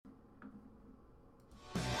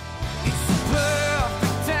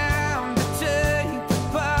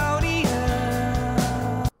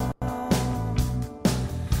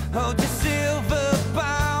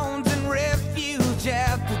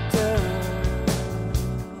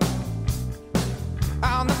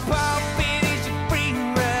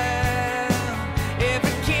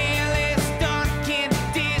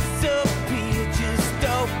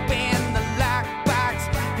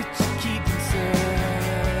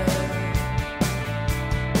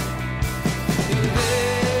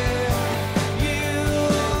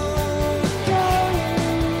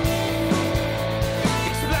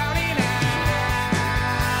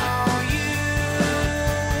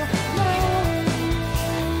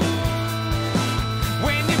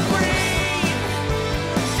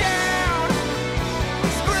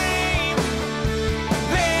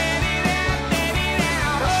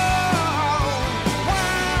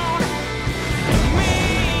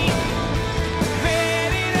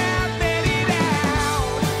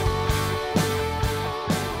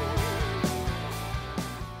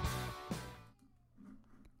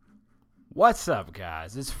What's up,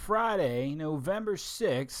 guys? It's Friday, November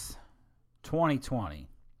 6th, 2020.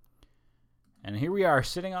 And here we are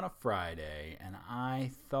sitting on a Friday, and I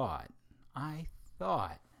thought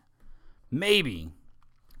maybe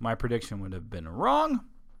my prediction would have been wrong.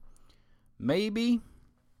 Maybe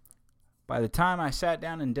by the time I sat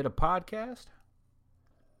down and did a podcast,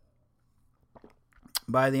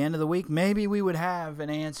 by the end of the week, maybe we would have an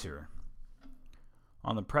answer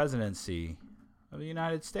on the presidency of the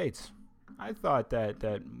United States. I thought that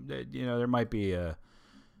there might be a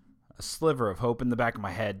sliver of hope in the back of my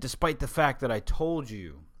head, despite the fact that I told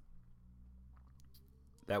you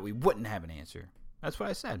that we wouldn't have an answer. That's what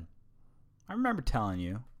I said. I remember telling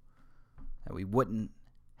you that we wouldn't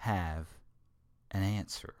have an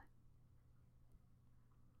answer.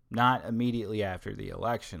 Not immediately after the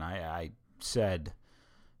election. I said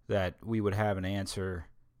that we would have an answer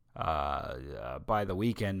by the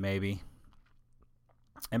weekend, maybe.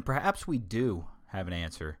 And perhaps we do have an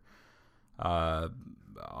answer,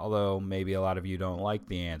 although maybe a lot of you don't like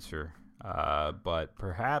the answer. But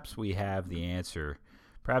perhaps we have the answer.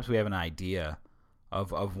 Perhaps we have an idea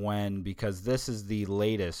of when, because this is the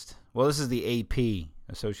latest. Well, this is the AP,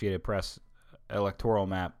 Associated Press electoral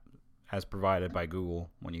map, as provided by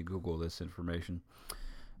Google when you Google this information.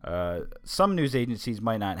 Some news agencies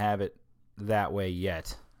might not have it that way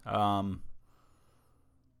yet. But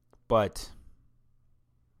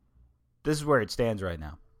this is where it stands right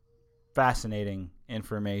now. Fascinating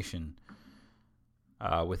information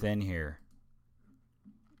within here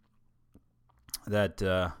that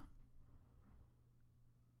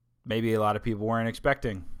maybe a lot of people weren't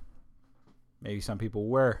expecting. Maybe some people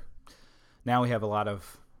were. Now we have a lot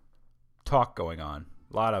of talk going on.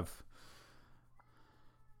 A lot of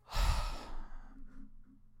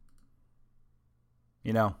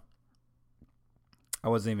I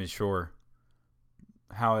wasn't even sure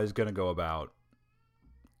how I was going to go about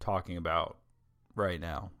talking about right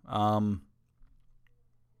now.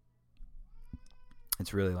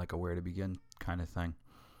 It's really like a where to begin kind of thing.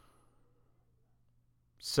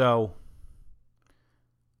 So,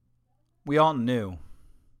 we all knew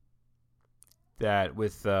that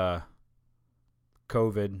with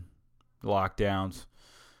COVID lockdowns,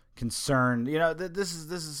 concern, this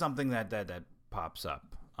is something that pops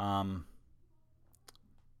up.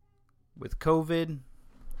 With COVID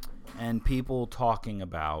and people talking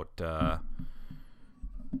about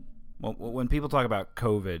when people talk about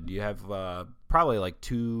COVID, you have probably like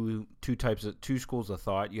two schools of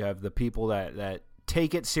thought. You have the people that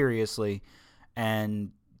take it seriously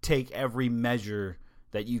and take every measure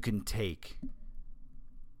that you can take.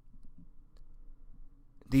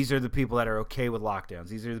 These are the people that are okay with lockdowns.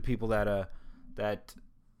 These are the people that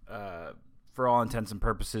for all intents and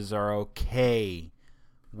purposes are okay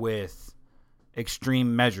with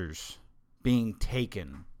extreme measures being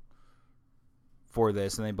taken for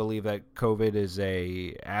this, and they believe that COVID is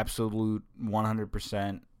a absolute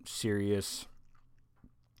 100% serious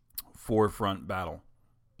forefront battle.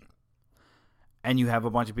 And you have a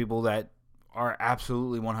bunch of people that are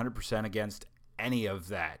absolutely 100% against any of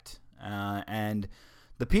that. And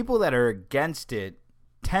the people that are against it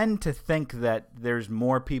tend to think that there's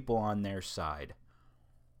more people on their side.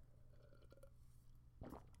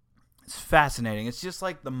 It's fascinating. It's just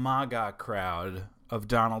like the MAGA crowd of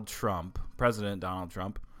Donald Trump, President Donald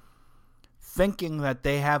Trump, thinking that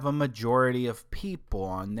they have a majority of people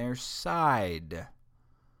on their side.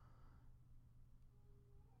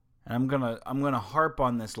 And I'm gonna harp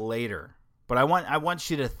on this later, but I want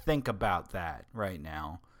you to think about that right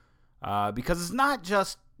now, because it's not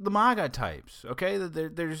just the MAGA types. Okay,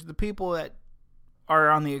 there's the people that are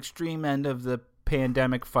on the extreme end of the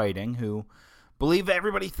pandemic fighting who believe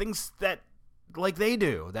everybody thinks that like they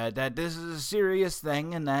do, that this is a serious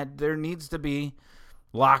thing and that there needs to be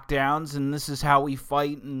lockdowns and this is how we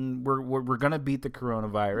fight and we're gonna beat the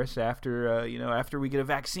coronavirus after we get a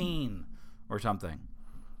vaccine or something.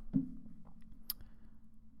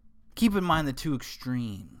 Keep in mind the two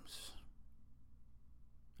extremes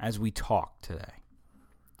as we talk today.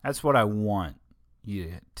 That's what I want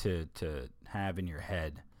you to have in your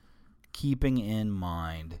head, keeping in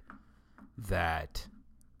mind that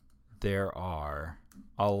there are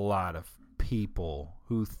a lot of people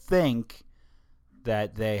who think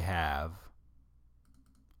that they have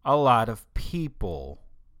a lot of people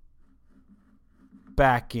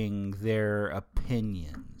backing their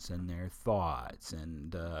opinions and their thoughts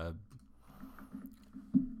and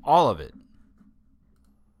all of it.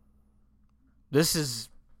 This is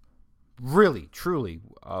really, truly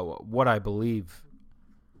what I believe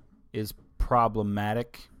is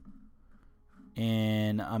problematic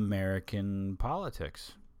in American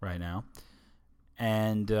politics right now.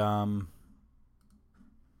 And I'm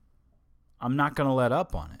not going to let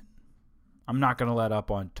up on it. I'm not going to let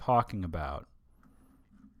up on talking about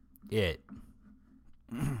it.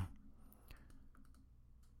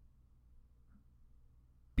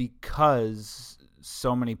 Because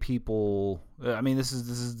so many people, I mean, this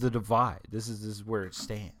is the divide. This is where it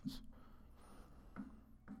stands.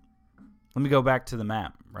 Let me go back to the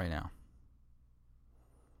map right now.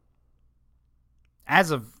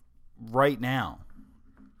 As of right now,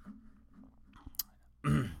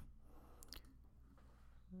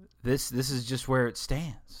 this is just where it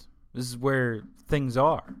stands. This is where things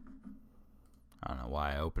are. I don't know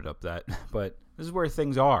why I opened up that, but this is where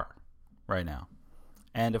things are right now.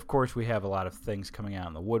 And, of course, we have a lot of things coming out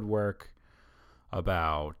in the woodwork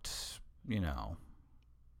about,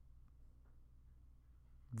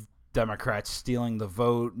 Democrats stealing the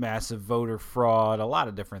vote, massive voter fraud, a lot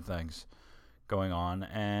of different things going on.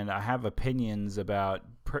 And I have opinions about,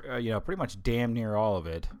 pretty much damn near all of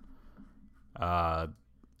it.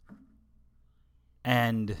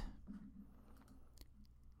 And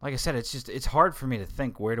like I said, it's hard for me to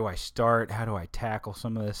think, where do I start? How do I tackle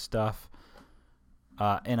some of this stuff?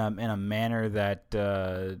 In a manner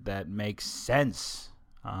that makes sense.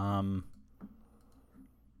 A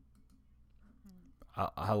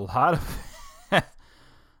lot of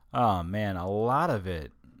oh man, a lot of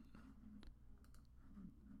it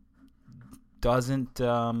doesn't.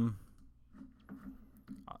 I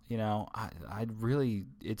really,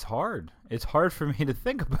 it's hard. It's hard for me to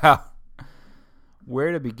think about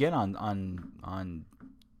where to begin on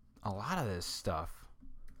a lot of this stuff.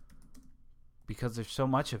 Because there's so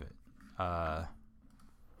much of it.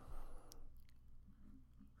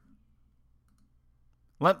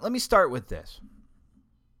 Let me start with this.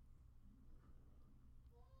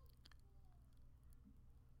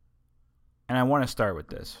 And I want to start with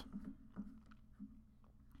this.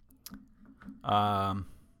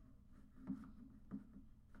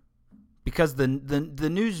 Because the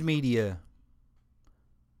news media,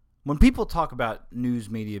 when people talk about news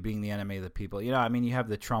media being the enemy of the people, you have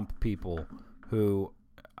the Trump people who,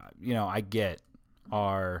 I get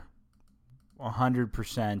are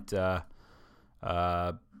 100%,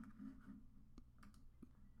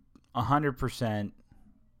 100%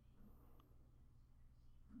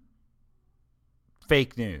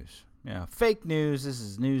 fake news. Fake news. This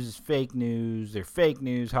is news is fake news. They're fake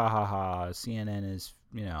news. Ha ha ha. CNN is,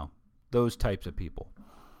 those types of people.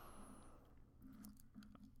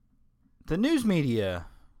 The news media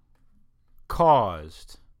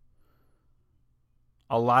caused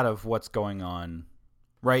a lot of what's going on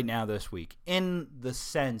right now this week, in the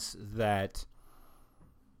sense that,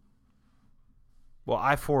 well,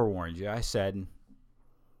 I forewarned you. I said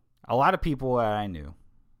a lot of people that I knew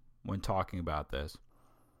when talking about this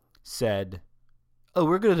said, oh,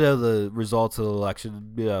 we're going to know the results of the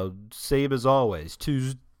election, same as always.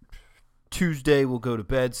 Tuesday we'll go to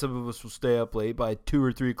bed. Some of us will stay up late. By 2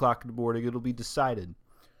 or 3 o'clock in the morning, it'll be decided.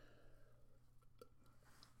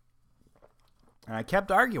 And I kept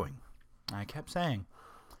arguing. I kept saying,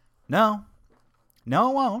 no, it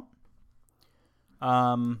won't.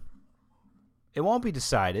 It won't be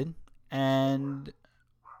decided. And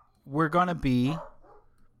we're going to be,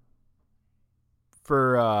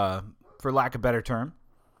 for lack of a better term,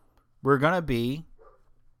 we're going to be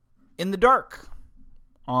in the dark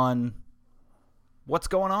on what's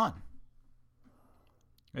going on.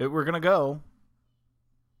 We're going to go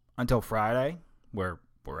until Friday, where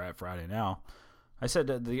we're at Friday now. I said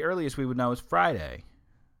that the earliest we would know is Friday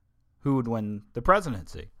who would win the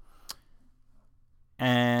presidency.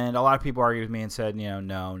 And a lot of people argued with me and said,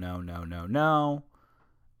 no.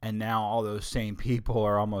 And now all those same people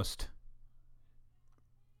are almost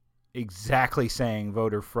exactly saying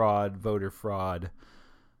voter fraud. But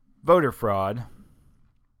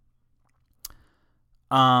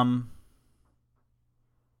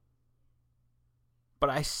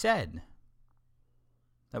I said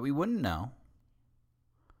that we wouldn't know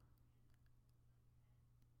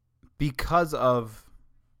because of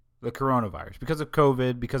the coronavirus, because of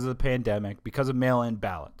COVID, because of the pandemic, because of mail-in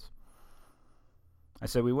ballots. I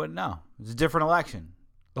said we wouldn't know. It's a different election.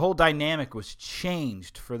 The whole dynamic was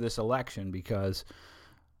changed for this election because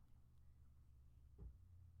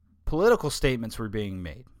political statements were being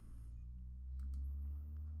made.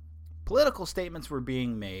 Political statements were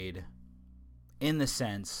being made in the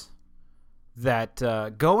sense that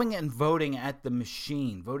going and voting at the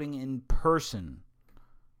machine, voting in person,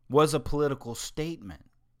 was a political statement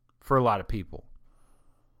for a lot of people.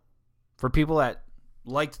 For people that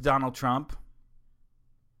liked Donald Trump,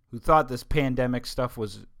 who thought this pandemic stuff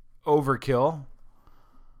was overkill,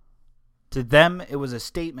 To them, it was a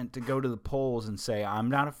statement to go to the polls and say, I'm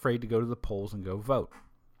not afraid to go to the polls and go vote.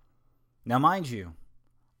 Now, mind you,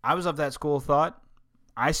 I was of that school of thought.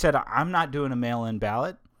 I said, I'm not doing a mail-in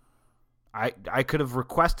ballot. I could have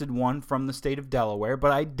requested one from the state of Delaware,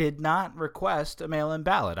 but I did not request a mail-in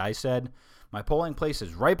ballot. I said, my polling place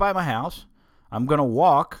is right by my house. I'm going to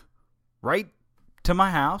walk right to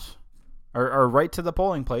my house, or right to the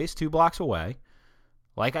polling place 2 blocks away,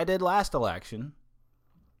 like I did last election.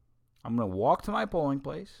 I'm going to walk to my polling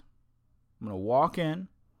place. I'm going to walk in,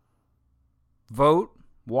 vote,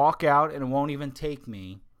 walk out, and it won't even take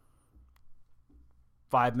me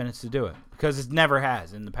 5 minutes to do it, because it never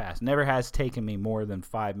has in the past. Never has taken me more than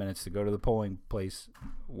 5 minutes to go to the polling place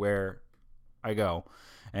where I go.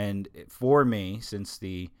 And for me, since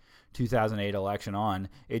the 2008 election on,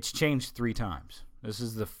 it's changed 3 times. This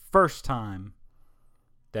is the first time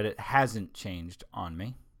that it hasn't changed on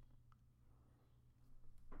me.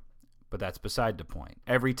 But that's beside the point.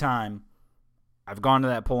 Every time I've gone to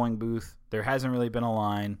that polling booth, there hasn't really been a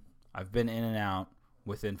line. I've been in and out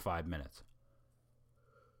within 5 minutes.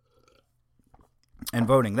 And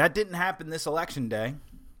voting. That didn't happen this election day.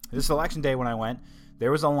 This election day when I went,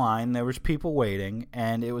 there was a line, there was people waiting,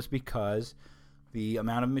 and it was because the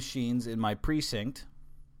amount of machines in my precinct,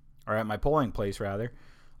 or at my polling place rather,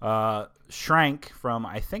 shrank from,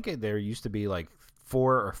 I think there used to be like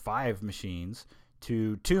 4 or 5 machines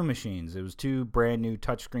to 2 machines. It was 2 brand new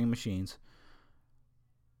touchscreen machines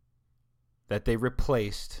that they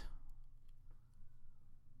replaced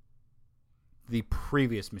the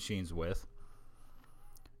previous machines with.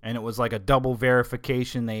 And it was like a double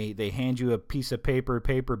verification. They hand you a piece of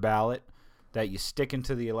paper ballot that you stick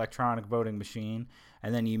into the electronic voting machine,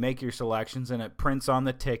 and then you make your selections, and it prints on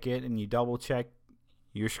the ticket, and you double check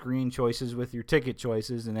your screen choices with your ticket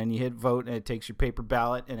choices, and then you hit vote, and it takes your paper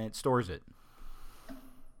ballot, and it stores it.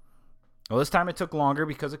 Well, this time it took longer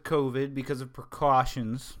because of COVID, because of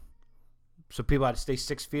precautions. So people had to stay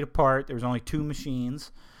 6 feet apart. There was only 2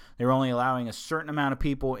 machines. They were only allowing a certain amount of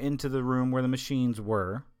people into the room where the machines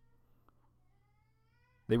were.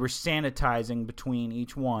 They were sanitizing between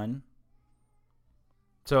each one.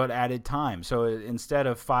 So it added time. So instead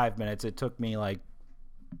of 5 minutes, it took me like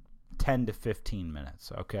 10 to 15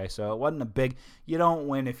 minutes. Okay, so it wasn't a big... You don't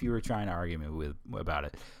win if you were trying to argue me about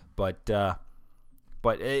it. But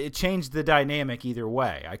it changed the dynamic either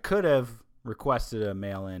way. I could have requested a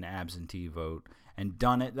mail-in absentee vote and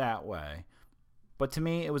done it that way. But to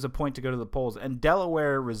me, it was a point to go to the polls. And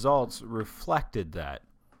Delaware results reflected that,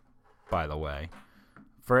 by the way.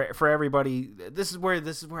 For everybody, this is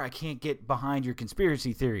where I can't get behind your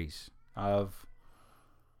conspiracy theories of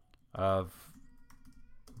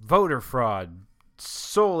voter fraud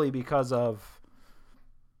solely because of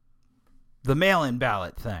the mail-in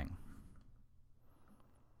ballot thing.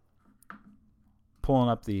 Pulling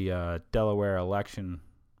up the Delaware election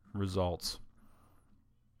results.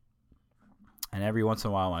 And every once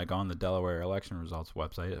in a while when I go on the Delaware election results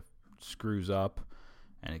website, it screws up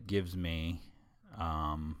and it gives me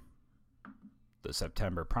the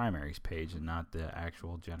September primaries page and not the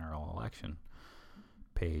actual general election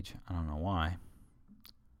page. I don't know why.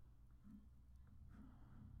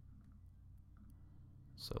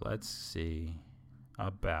 So let's see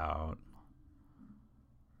about...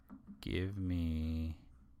 Give me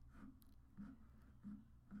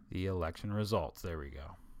the election results. There we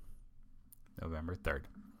go. November 3rd.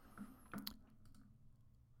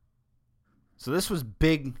 So this was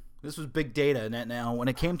big. This was big data. Now, when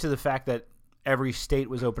it came to the fact that every state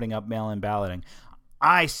was opening up mail-in balloting,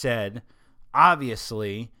 I said,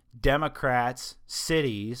 obviously, Democrats,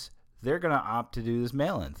 cities, they're going to opt to do this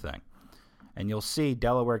mail-in thing. And you'll see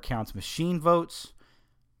Delaware counts machine votes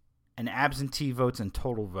and absentee votes and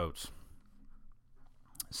total votes.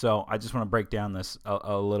 So I just want to break down this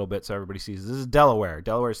a little bit so everybody sees. This is Delaware.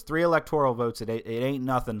 Delaware's 3 electoral votes. It ain't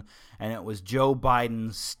nothing, and it was Joe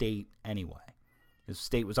Biden's state anyway. His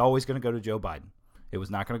state was always going to go to Joe Biden. It was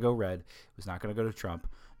not going to go red. It was not going to go to Trump.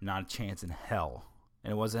 Not a chance in hell.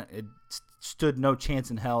 And it stood no chance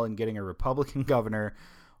in hell in getting a Republican governor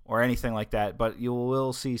or anything like that. But you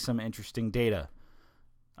will see some interesting data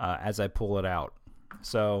as I pull it out.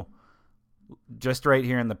 So just right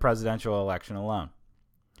here in the presidential election alone,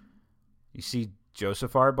 you see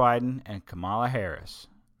Joseph R. Biden and Kamala Harris.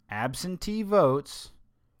 Absentee votes,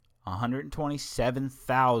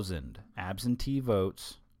 127,000 absentee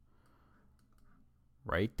votes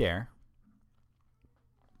right there.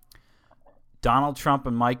 Donald Trump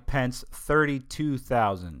and Mike Pence,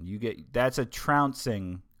 32,000. That's a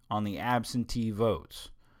trouncing on the absentee votes.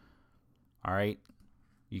 All right.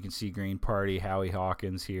 You can see Green Party, Howie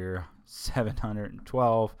Hawkins here,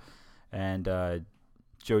 712. and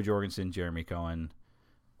Joe Jorgensen, Jeremy Cohen,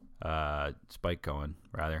 Spike Cohen,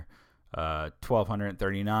 rather,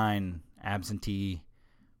 1,239 absentee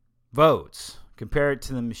votes. Compare it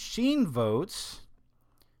to the machine votes.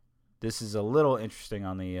 This is a little interesting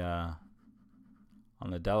on the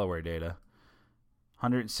Delaware data.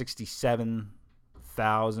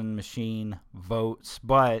 167,000 machine votes,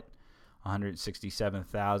 but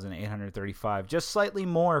 167,835, just slightly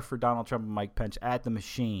more for Donald Trump and Mike Pence at the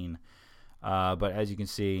machine. But as you can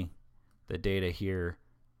see, the data here,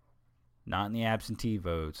 not in the absentee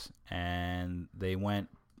votes, and they went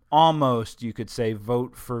almost, you could say,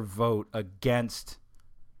 vote for vote against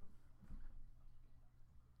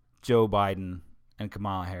Joe Biden and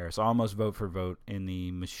Kamala Harris. Almost vote for vote in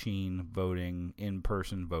the machine voting,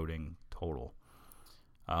 in-person voting total.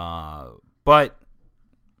 But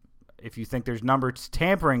if you think there's number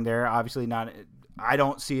tampering there, obviously not. I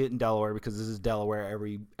don't see it in Delaware because this is Delaware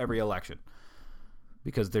every election.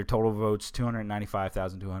 Because their total votes,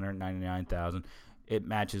 295,000, 299,000. It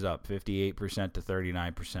matches up 58% to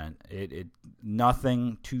 39%. It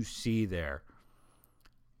nothing to see there.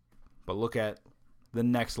 But look at the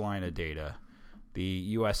next line of data. The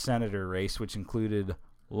U.S. Senator race, which included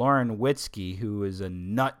Lauren Witzke, who is a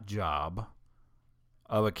nut job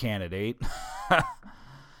of a candidate.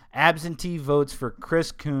 Absentee votes for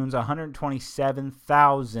Chris Coons,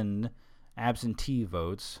 127,000 absentee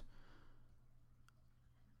votes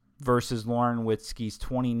versus Lauren Witzke's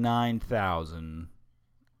 29,000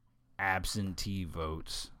 absentee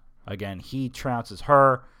votes. Again, he trounces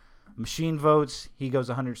her. Machine votes, he goes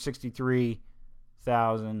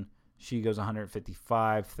 163,000. She goes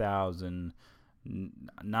 155,000.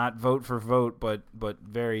 Not vote for vote, but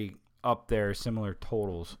very up there, similar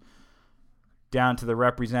totals. Down to the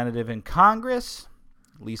representative in Congress,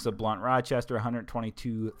 Lisa Blunt Rochester,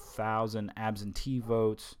 122,000 absentee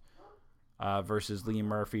votes versus Lee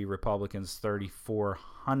Murphy, Republicans,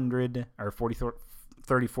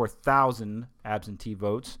 34,000 absentee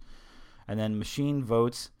votes. And then machine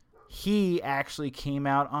votes, he actually came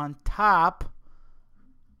out on top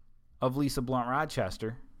of Lisa Blunt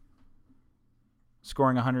Rochester,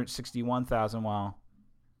 scoring 161,000 while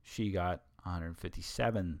she got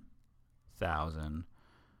 157,000.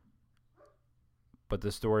 But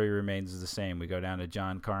the story remains the same. We go down to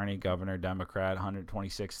John Carney, governor, Democrat,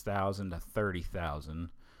 126,000 to 30,000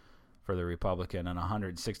 for the Republican, and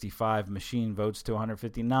 165 machine votes to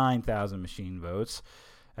 159,000 machine votes.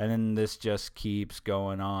 And then this just keeps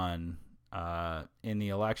going on in the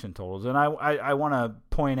election totals. And I want to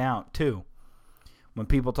point out, too, when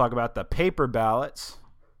people talk about the paper ballots,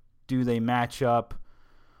 do they match up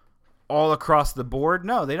all across the board?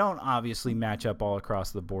 No, they don't obviously match up all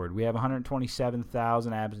across the board. We have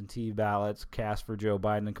 127,000 absentee ballots cast for Joe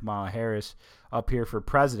Biden and Kamala Harris up here for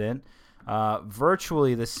president.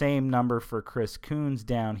 Virtually the same number for Chris Coons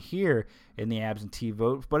down here in the absentee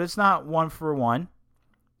vote, but it's not one for one.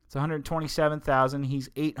 It's 127,000. He's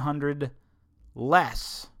 800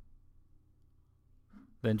 less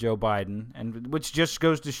than Joe Biden, and which just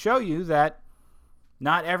goes to show you that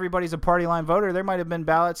not everybody's a party line voter. There might have been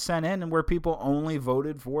ballots sent in and where people only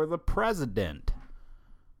voted for the president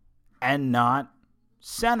and not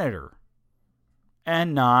senator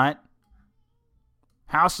and not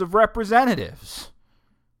House of Representatives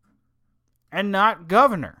and not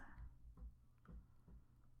governor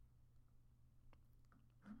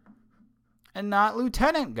and not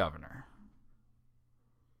lieutenant governor.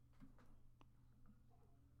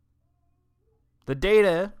 The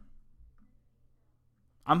data,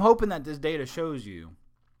 I'm hoping that this data shows you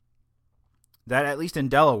that at least in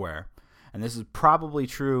Delaware, and this is probably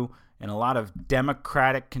true in a lot of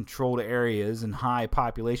Democratic-controlled areas and high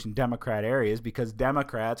population Democrat areas, because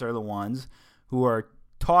Democrats are the ones who are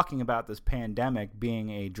talking about this pandemic being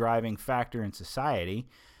a driving factor in society,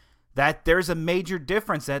 that there's a major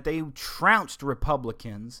difference, that they trounced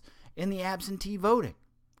Republicans in the absentee voting.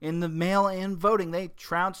 In the mail-in voting, they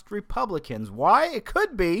trounced Republicans. Why? It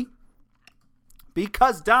could be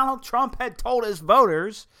because Donald Trump had told his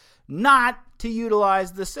voters not to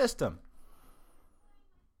utilize the system.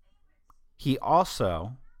 He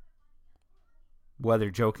also, whether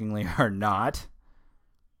jokingly or not,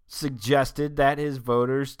 suggested that his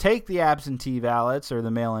voters take the absentee ballots or the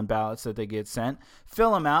mail-in ballots that they get sent,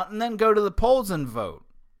 fill them out, and then go to the polls and vote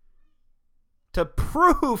to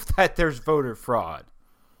prove that there's voter fraud.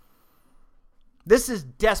 This is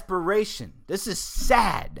desperation. This is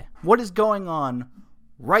sad. What is going on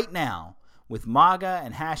right now with MAGA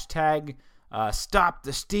and hashtag Stop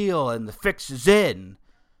the Steal and the Fix is In?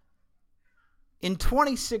 In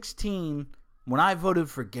 2016, when I voted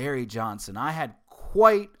for Gary Johnson, I had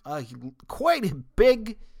quite a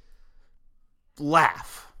big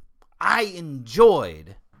laugh. I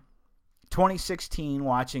enjoyed 2016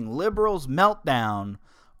 watching liberals melt down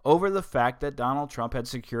over the fact that Donald Trump had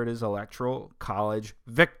secured his electoral college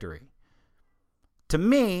victory. To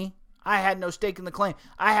me, I had no stake in the claim.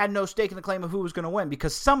 I had no stake in the claim of who was going to win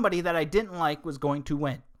because somebody that I didn't like was going to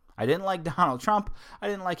win. I didn't like Donald Trump. I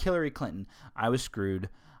didn't like Hillary Clinton. I was screwed.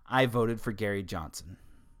 I voted for Gary Johnson.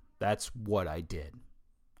 That's what I did.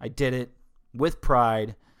 I did it with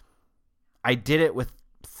pride. I did it with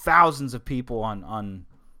thousands of people on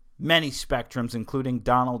many spectrums, including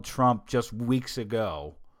Donald Trump just weeks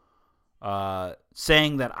ago,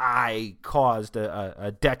 saying that I caused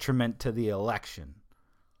a detriment to the election.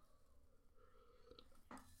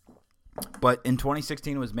 But in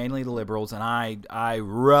 2016, it was mainly the liberals, and I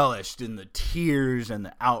relished in the tears and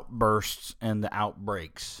the outbursts and the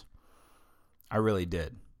outbreaks. I really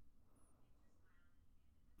did.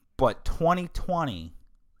 But 2020,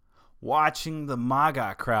 watching the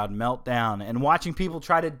MAGA crowd melt down and watching people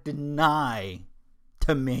try to deny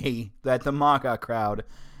to me that the MAGA crowd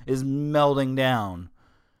is melting down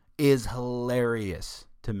is hilarious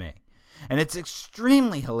to me. And it's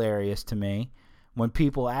extremely hilarious to me when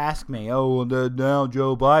people ask me, oh, now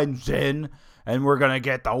Joe Biden's in, and we're going to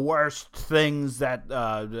get the worst things that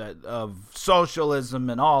of socialism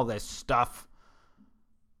and all this stuff.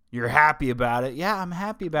 You're happy about it? Yeah, I'm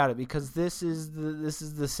happy about it because this is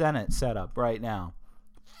the Senate setup right now.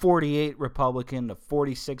 48 Republican to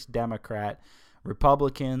 46 Democrat.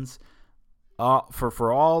 Republicans,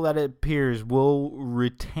 for all that it appears, will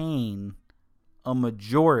retain a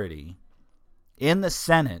majority in the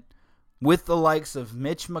Senate with the likes of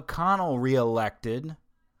Mitch McConnell reelected.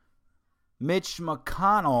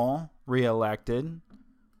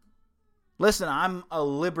 Listen, I'm a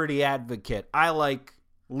liberty advocate. I like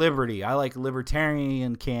liberty. I like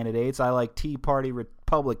libertarian candidates. I like Tea Party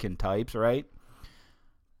Republican types, right?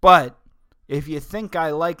 But if you think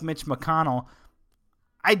I like Mitch McConnell,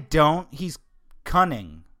 I don't. He's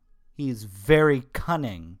cunning. He's very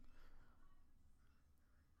cunning.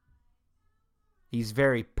 He's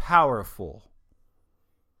very powerful.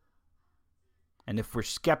 And if we're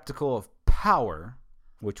skeptical of power,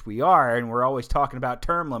 which we are, and we're always talking about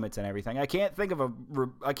term limits and everything, I can't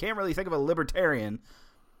really think of a libertarian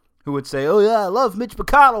who would say, oh yeah, I love Mitch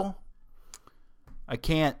McConnell. I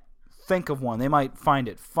can't think of one. They might find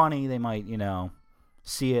it funny. They might,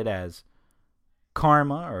 see it as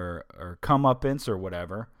karma or comeuppance or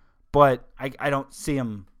whatever. But I don't see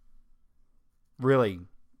him really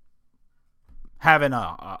having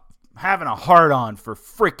a hard-on for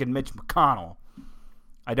freaking Mitch McConnell.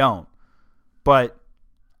 I don't. But,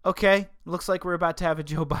 okay, looks like we're about to have a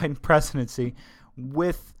Joe Biden presidency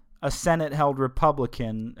with a Senate held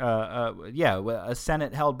Republican, a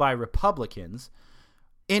Senate held by Republicans,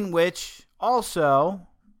 in which also,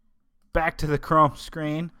 back to the Chrome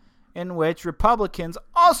screen, in which Republicans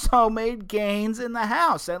also made gains in the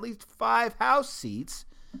House. At least 5 House seats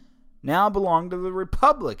now belong to the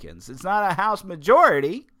Republicans. It's not a House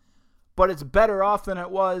majority, but it's better off than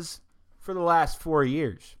it was for the last 4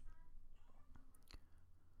 years.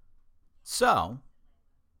 So,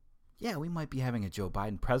 yeah, we might be having a Joe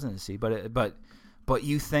Biden presidency, but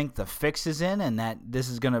you think the fix is in and that this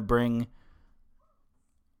is going to bring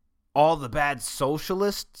all the bad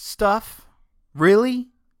socialist stuff? Really?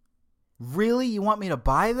 Really? You want me to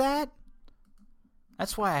buy that?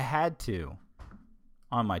 That's why I had to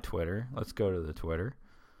on my Twitter. Let's go to the Twitter.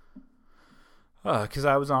 Because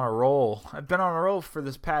I was on a roll. I've been on a roll for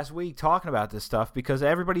this past week talking about this stuff because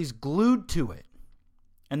everybody's glued to it.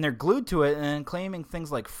 And they're glued to it and claiming things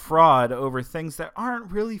like fraud over things that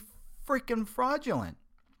aren't really freaking fraudulent.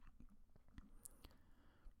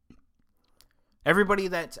 Everybody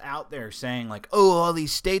that's out there saying like, oh, all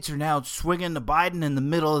these states are now swinging to Biden in the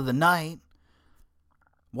middle of the night.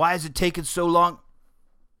 Why is it taking so long?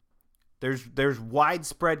 There's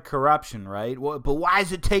widespread corruption, right? But why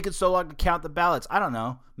is it taking so long to count the ballots? I don't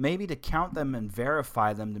know. Maybe to count them and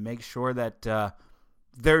verify them to make sure that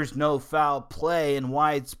there's no foul play and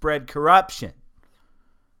widespread corruption.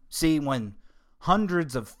 See, when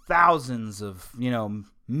hundreds of thousands of,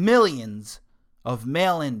 millions of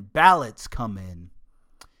mail-in ballots come in,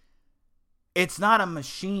 it's not a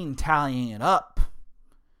machine tallying it up.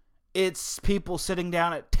 It's people sitting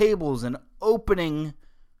down at tables and opening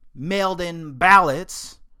mailed-in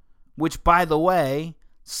ballots, which, by the way,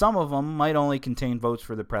 some of them might only contain votes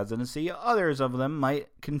for the presidency. Others of them might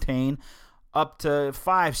contain up to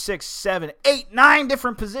 5, 6, 7, 8, 9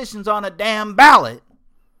 different positions on a damn ballot.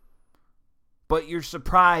 But you're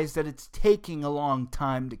surprised that it's taking a long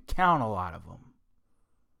time to count a lot of them.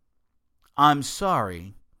 I'm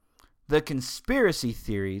sorry. The conspiracy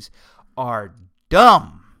theories are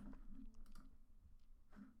dumb.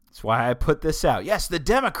 That's why I put this out. Yes, the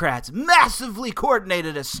Democrats massively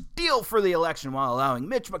coordinated a steal for the election while allowing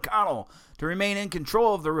Mitch McConnell to remain in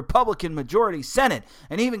control of the Republican majority Senate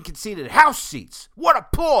and even conceded House seats. What a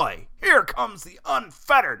ploy! Here comes the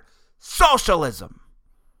unfettered socialism.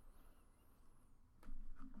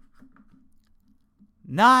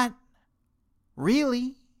 Not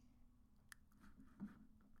really.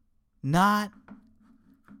 Not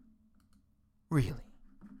really.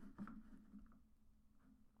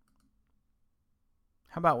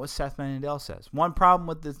 How about what Seth Mandel says? One problem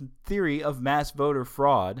with the theory of mass voter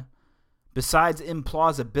fraud, besides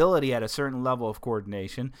implausibility at a certain level of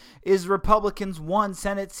coordination, is Republicans won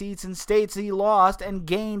Senate seats in states he lost and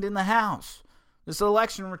gained in the House. This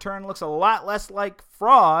election return looks a lot less like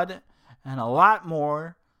fraud and a lot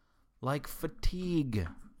more like fatigue.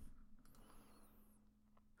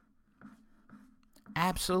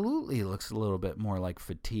 Absolutely looks a little bit more like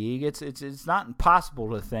fatigue. It's not impossible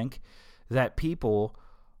to think that people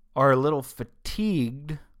are a little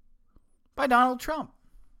fatigued by Donald Trump.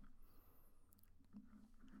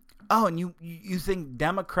 Oh, and you think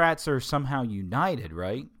Democrats are somehow united,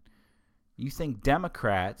 right? You think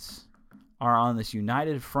Democrats are on this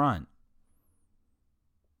united front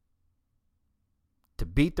to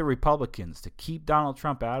beat the Republicans, to keep Donald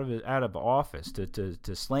Trump out of office,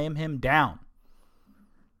 to slam him down.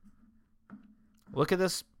 Look at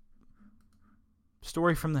this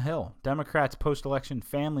story from The Hill. Democrats' post-election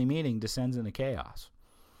family meeting descends into chaos.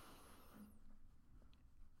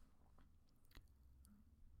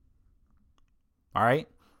 All right.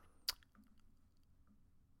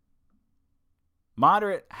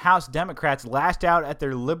 Moderate House Democrats lashed out at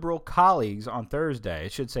their liberal colleagues on Thursday.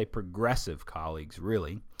 It should say progressive colleagues,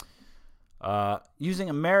 really. Using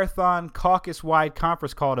a marathon caucus-wide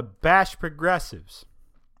conference call to bash progressives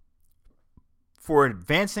for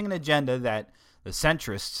advancing an agenda that the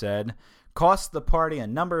centrists said cost the party a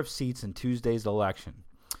number of seats in Tuesday's election.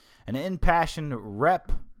 An impassioned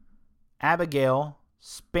Rep. Abigail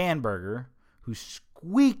Spanberger, who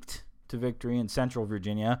squeaked to victory in Central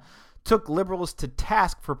Virginia, took liberals to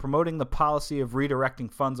task for promoting the policy of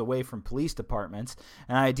redirecting funds away from police departments,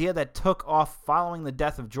 an idea that took off following the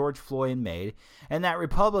death of George Floyd in May, and that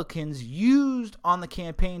Republicans used on the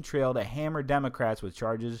campaign trail to hammer Democrats with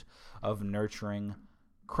charges of nurturing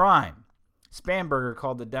crime. Spanberger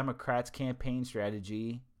called the Democrats' campaign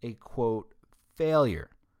strategy a, quote, failure.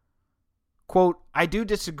 Quote, I do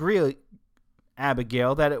disagree,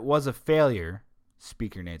 Abigail, that it was a failure,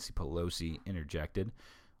 Speaker Nancy Pelosi interjected.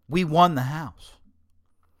 We won the House.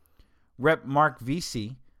 Rep. Mark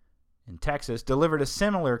Vesey in Texas delivered a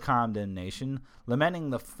similar condemnation, lamenting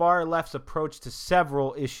the far left's approach to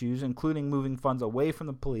several issues, including moving funds away from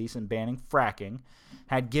the police and banning fracking,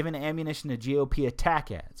 had given ammunition to GOP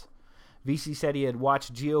attack ads. Vesey said he had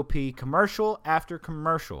watched GOP commercial after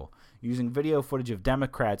commercial using video footage of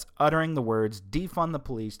Democrats uttering the words, defund the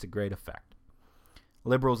police, to great effect.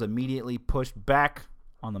 Liberals immediately pushed back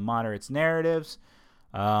on the moderates' narratives,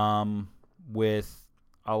 with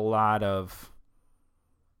a lot of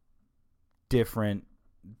different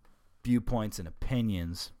viewpoints and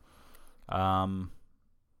opinions. But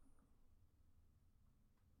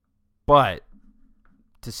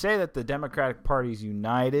to say that the Democratic Party is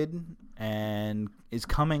united and is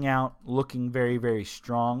coming out looking very, very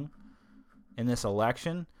strong in this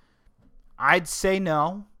election, I'd say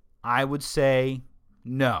no. I would say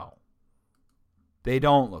no. They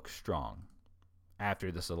don't look strong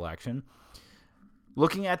after this election.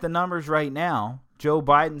 Looking at the numbers right now, Joe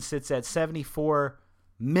Biden sits at 74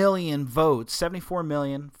 million votes,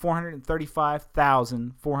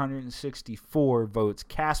 74,435,464 votes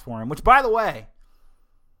cast for him, which, by the way,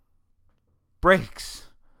 breaks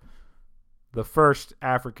the first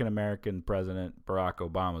African-American president, Barack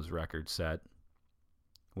Obama's record set,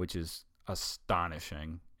 which is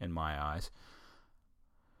astonishing in my eyes,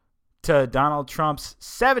 to Donald Trump's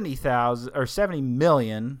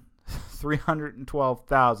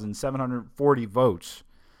 70,312,740 votes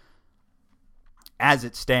as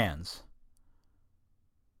it stands,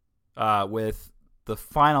 with the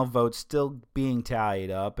final votes still being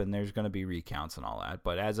tallied up, and there's going to be recounts and all that.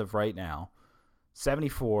 But as of right now,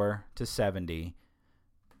 74 to 70.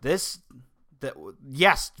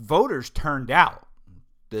 Yes, voters turned out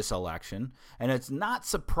this election, and it's not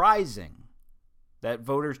surprising that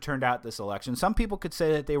voters turned out this election. Some people could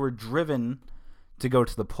say that they were driven to go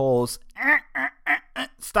to the polls.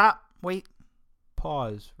 Stop. Wait.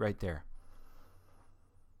 Pause right there.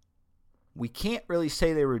 we can't really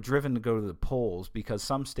say they were driven to go to the polls because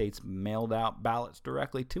some states mailed out ballots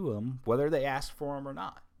directly to them, whether they asked for them or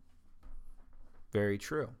not. Very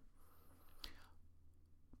true.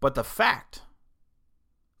 But the fact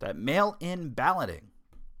that mail-in balloting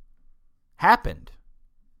happened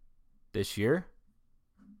this year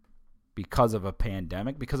because of a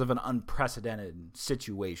pandemic, because of an unprecedented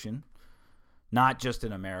situation, not just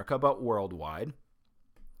in America, but worldwide,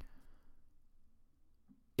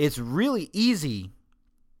 it's really easy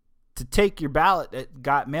to take your ballot that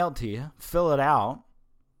got mailed to you, fill it out,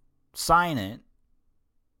 sign it,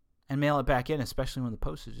 and mail it back in, especially when the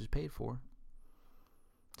postage is paid for.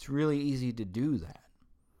 It's really easy to do that.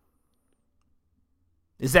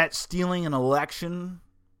 Is that stealing an election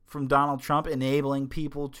from Donald Trump, enabling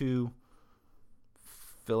people to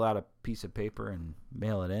fill out a piece of paper and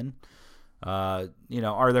mail it in? Are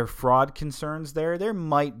there fraud concerns there? There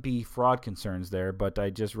might be fraud concerns there, but I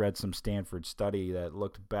just read some Stanford study that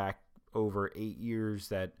looked back over 8 years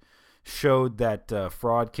that showed that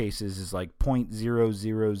fraud cases is like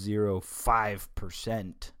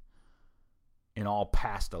 0.0005% in all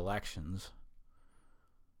past elections.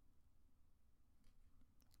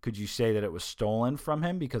 Could you say that it was stolen from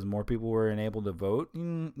him because more people were unable to vote?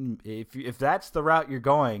 If that's the route you're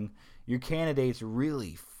going, your candidate's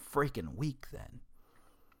really freaking weak then.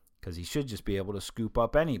 Because he should just be able to scoop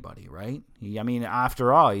up anybody, right?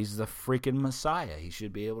 After all, he's the freaking Messiah. He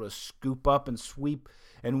should be able to scoop up and sweep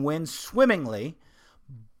and win swimmingly.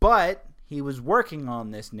 But he was working on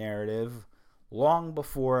this narrative long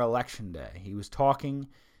before Election Day. He was talking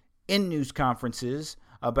in news conferences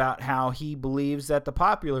about how he believes that the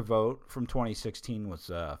popular vote from 2016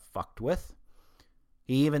 was fucked with.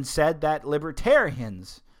 He even said that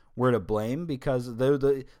libertarians were to blame because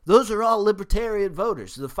those are all libertarian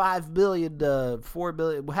voters. The 5 billion, 4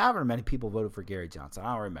 billion, however many people voted for Gary Johnson.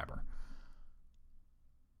 I don't remember.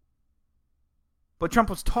 But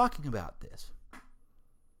Trump was talking about this,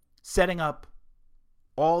 setting up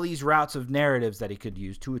all these routes of narratives that he could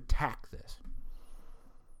use to attack this.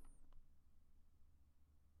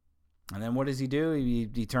 And then what does he do?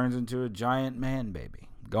 He turns into a giant man baby,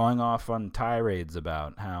 going off on tirades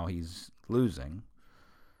about how he's losing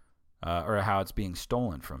or how it's being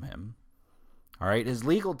stolen from him. All right, his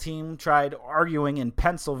legal team tried arguing in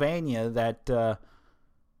Pennsylvania that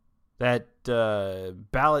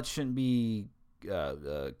ballots shouldn't be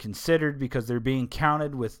considered because they're being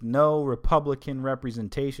counted with no Republican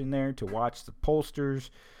representation there to watch the pollsters.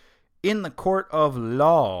 In the court of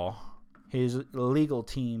law, his legal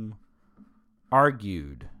team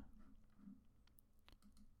argued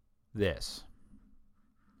this.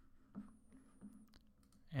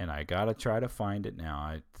 And I got to try to find it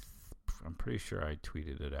now. I'm pretty sure I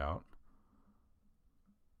tweeted it out.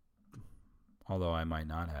 Although I might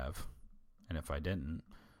not have. And if I didn't,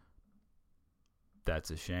 that's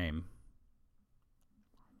a shame.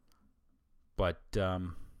 But I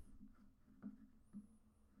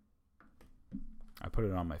put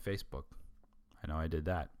it on my Facebook. I know I did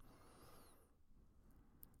that.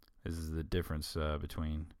 This is the difference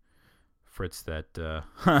between Fritz that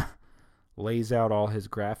lays out all his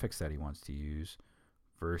graphics that he wants to use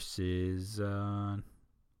versus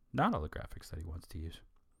not all the graphics that he wants to use.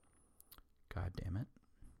 God damn it.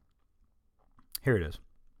 Here it is.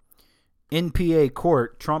 In PA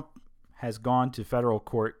court, Trump has gone to federal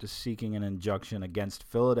court to seeking an injunction against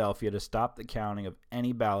Philadelphia to stop the counting of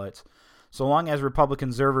any ballots so long as Republican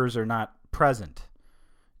observers are not present.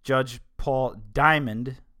 Judge Paul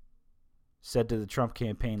Diamond said to the Trump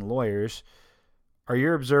campaign lawyers, "Are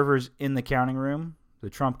your observers in the counting room?" The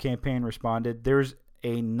Trump campaign responded, "There's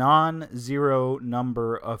a non-zero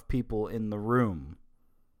number of people in the room."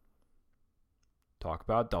 Talk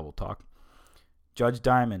about double talk. Judge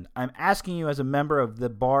Diamond, "I'm asking you as a member of the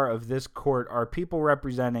bar of this court, are people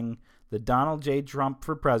representing the Donald J. Trump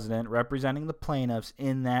for president, representing the plaintiffs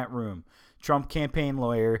in that room?" Trump campaign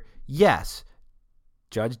lawyer, "Yes."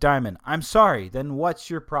 Judge Diamond, "I'm sorry, then what's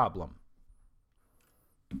your problem?"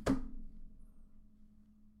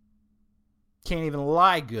 Can't even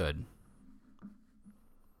lie good.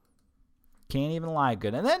 Can't even lie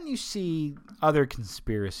good. And then you see other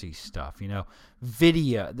conspiracy stuff,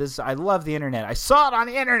 video. I love the internet. I saw it on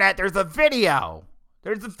the internet. There's a video.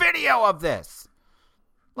 There's a video of this.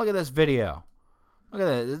 Look at this video.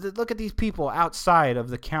 Look at these people outside of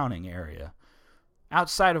the counting area.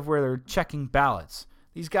 Outside of where they're checking ballots.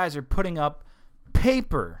 These guys are putting up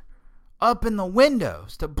paper up in the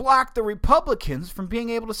windows to block the Republicans from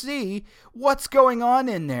being able to see what's going on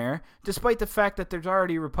in there, despite the fact that there's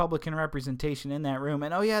already Republican representation in that room.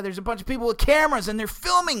 And, oh, yeah, there's a bunch of people with cameras, and they're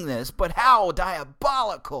filming this. But how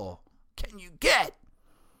diabolical can you get?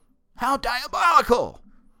 How diabolical!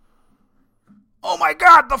 Oh my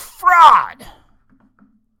God, the fraud!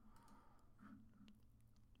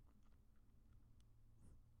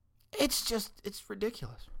 It's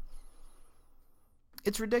ridiculous.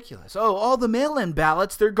 It's ridiculous. Oh, all the mail-in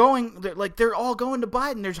ballots, they're all going to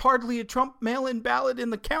Biden. There's hardly a Trump mail-in ballot in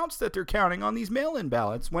the counts that they're counting on these mail-in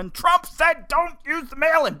ballots when Trump said don't use the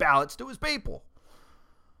mail-in ballots to his people.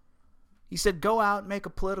 He said go out and make a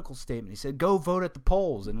political statement. He said go vote at the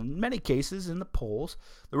polls. And in many cases in the polls,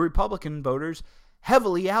 the Republican voters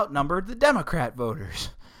heavily outnumbered the Democrat voters.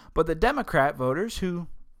 But the Democrat voters who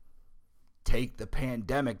take the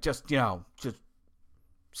pandemic just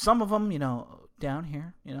some of them, down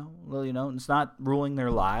here, it's not ruling their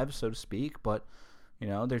lives, so to speak, but,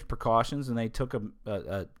 there's precautions, and they took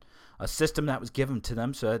a system that was given to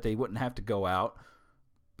them so that they wouldn't have to go out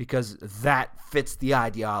because that fits the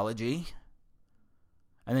ideology.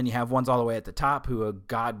 And then you have ones all the way at the top who,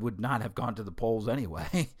 God, would not have gone to the polls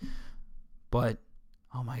anyway. But,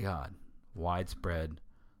 oh my God, widespread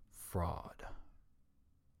fraud.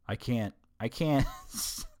 I can't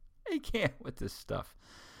with this stuff.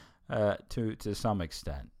 To some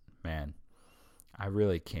extent, man. I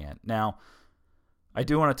really can't. Now, I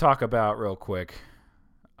do want to talk about real quick,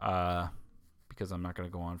 because I'm not going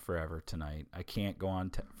to go on forever tonight. I can't go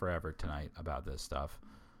on forever tonight about this stuff.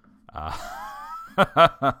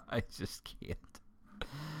 I just can't.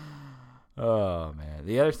 Oh, man.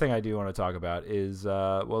 The other thing I do want to talk about is,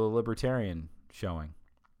 the Libertarian showing.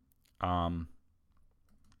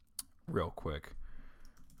 Real quick.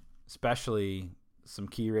 Especially some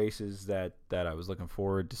key races that I was looking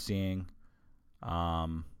forward to seeing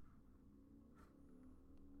that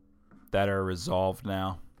are resolved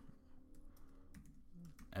now.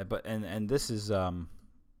 But this is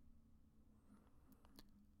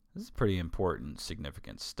pretty important,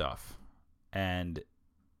 significant stuff. And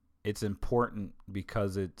it's important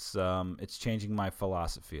because it's changing my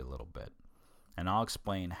philosophy a little bit. And I'll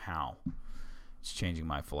explain how it's changing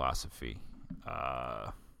my philosophy.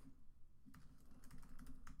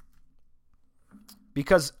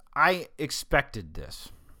 Because I expected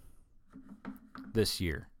this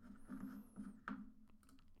year.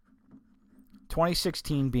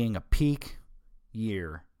 2016 being a peak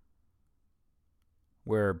year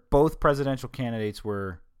where both presidential candidates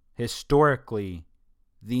were historically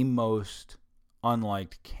the most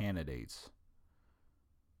unliked candidates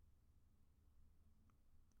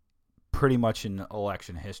pretty much in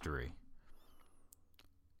election history.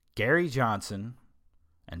 Gary Johnson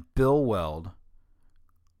and Bill Weld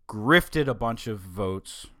grifted a bunch of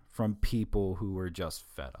votes from people who were just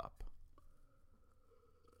fed up.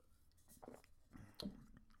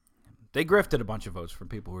 They grifted a bunch of votes from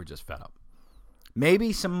people who were just fed up.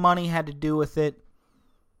 Maybe some money had to do with it,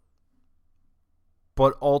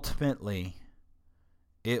 but ultimately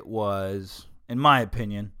it was, in my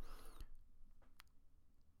opinion,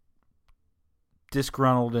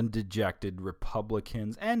 disgruntled and dejected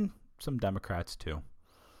Republicans and some Democrats too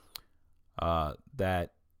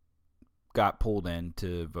that got pulled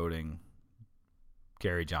into voting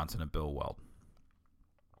Gary Johnson and Bill Weld.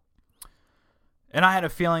 And I had a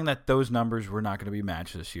feeling that those numbers were not going to be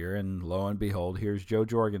matched this year, and lo and behold, here's Jo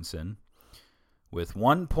Jorgensen with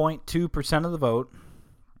 1.2% of the vote,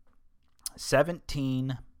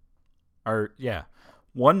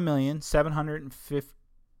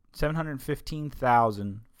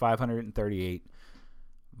 1,715,538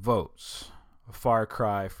 votes. A far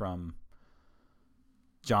cry from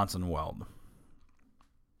Johnson Weld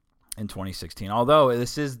in 2016. Although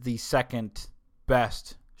this is the second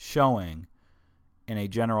best showing in a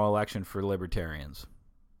general election for libertarians,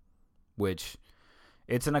 which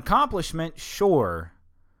it's an accomplishment, sure,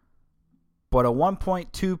 but a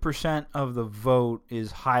 1.2% of the vote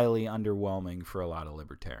is highly underwhelming for a lot of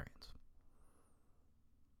libertarians.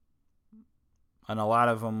 And a lot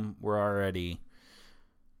of them were already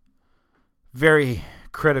very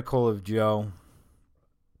critical of Jo,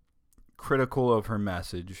 critical of her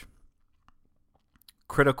message,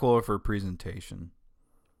 critical of her presentation.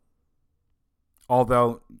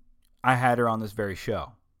 Although I had her on this very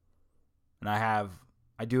show. And I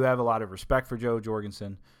do have a lot of respect for Jo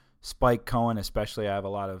Jorgensen. Spike Cohen especially, I have a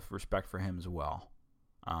lot of respect for him as well.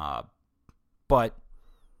 But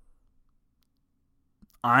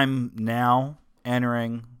I'm now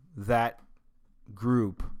entering that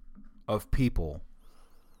group of people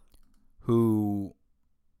who,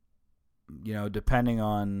 depending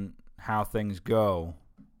on how things go,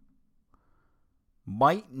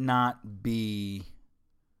 might not be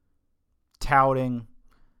touting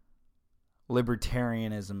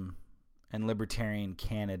libertarianism and libertarian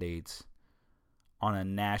candidates on a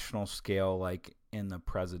national scale like in the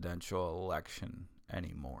presidential election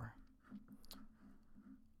anymore.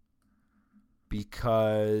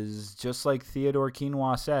 Because just like Theodore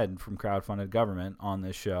Quinoa said from Crowdfunded Government on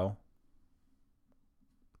this show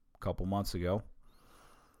a couple months ago,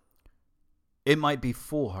 it might be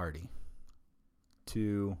foolhardy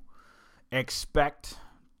to expect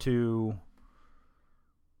to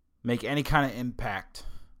make any kind of impact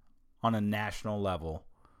on a national level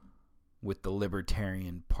with the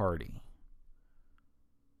Libertarian Party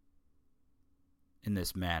in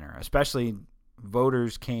this manner. Especially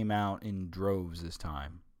voters came out in droves this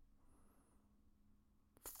time.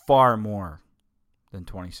 Far more than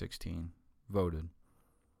 2016 voted.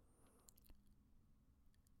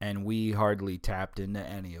 And we hardly tapped into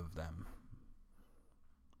any of them.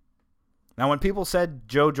 Now, when people said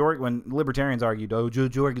when libertarians argued, Joe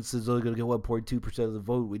Jorgensen's only going to get 1.2% of the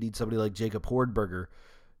vote, we need somebody like Jacob Hornberger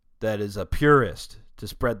that is a purist to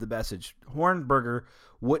spread the message. Hornberger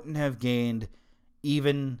wouldn't have gained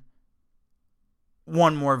even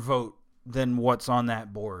one more vote than what's on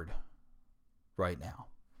that board right now.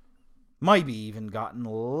 Maybe even gotten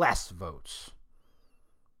less votes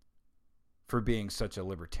for being such a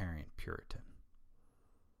libertarian Puritan.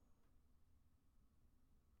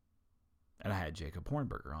 And I had Jacob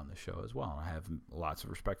Hornberger on the show as well. And I have lots of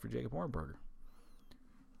respect for Jacob Hornberger.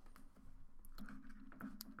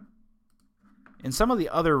 In some of the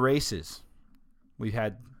other races, we've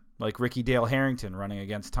had like Ricky Dale Harrington running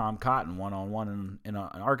against Tom Cotton one-on-one in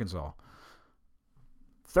Arkansas.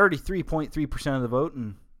 33.3% of the vote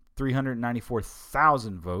and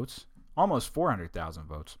 394,000 votes, almost 400,000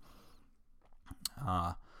 votes,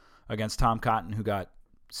 against Tom Cotton, who got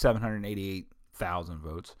 788,000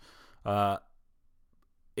 votes.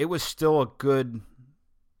 It was still a good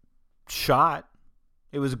shot.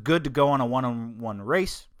 It was good to go on a one-on-one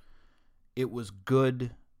race. It was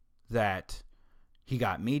good that he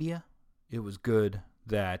got media. It was good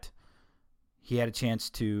that he had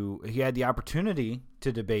the opportunity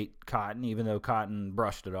to debate Cotton, even though Cotton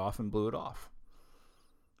brushed it off and blew it off.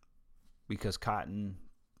 Because Cotton,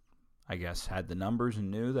 I guess, had the numbers and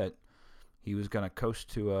knew that he was going to coast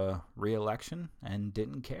to a re-election and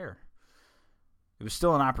didn't care. It was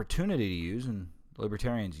still an opportunity to use, and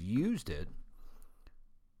libertarians used it.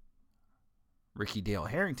 Ricky Dale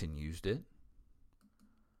Harrington used it.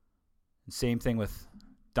 And same thing with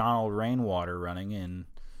Donald Rainwater running in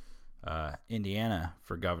Indiana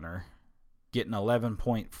for governor, getting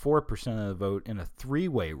 11.4% of the vote in a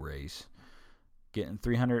three-way race, getting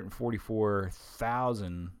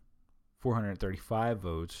 344,435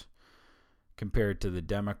 votes, compared to the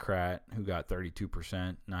Democrat, who got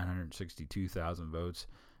 32%, 962,000 votes.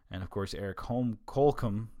 And, of course, Eric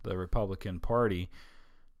Holcomb, the Republican Party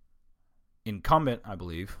incumbent, I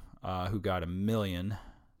believe, who got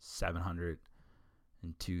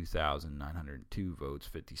 1,702,902 votes,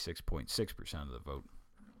 56.6% of the vote.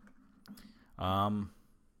 I'm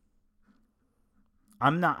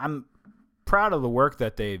proud of the work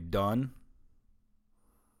that they've done.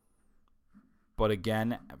 But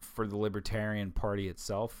again, for the Libertarian Party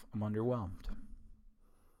itself, I'm underwhelmed.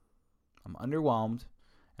 And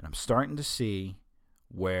I'm starting to see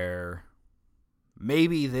where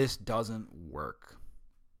maybe this doesn't work.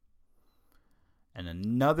 And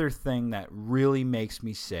another thing that really makes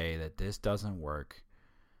me say that this doesn't work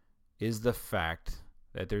is the fact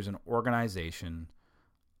that there's an organization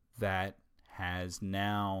that has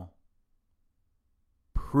now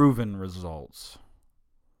proven results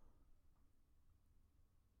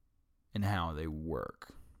in how they work.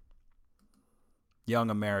 Young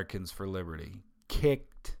Americans for Liberty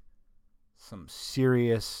kicked some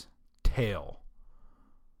serious tail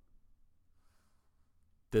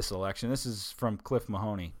this election. This is from Cliff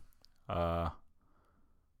Mahoney,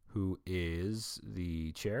 who is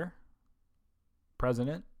the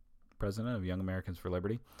president of Young Americans for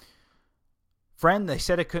Liberty. Friend, they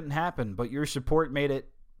said it couldn't happen, but your support made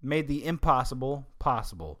the impossible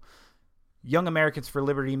possible. Young Americans for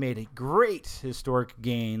Liberty made great historic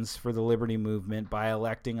gains for the Liberty movement by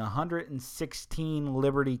electing 116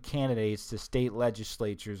 Liberty candidates to state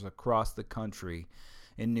legislatures across the country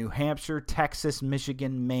in New Hampshire, Texas,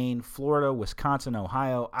 Michigan, Maine, Florida, Wisconsin,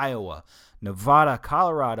 Ohio, Iowa, Nevada,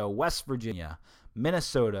 Colorado, West Virginia,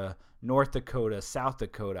 Minnesota, North Dakota, South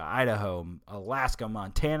Dakota, Idaho, Alaska,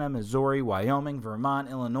 Montana, Missouri, Wyoming, Vermont,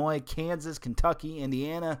 Illinois, Kansas, Kentucky,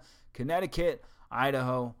 Indiana, Connecticut,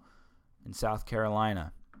 Idaho, and South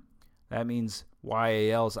Carolina. That means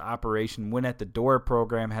YAL's Operation Win at the Door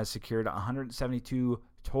program has secured 172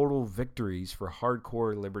 total victories for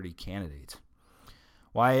hardcore Liberty candidates.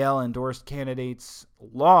 YAL endorsed candidates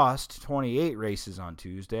lost 28 races on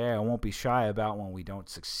Tuesday. I won't be shy about when we don't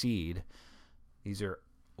succeed. These are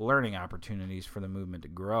learning opportunities for the movement to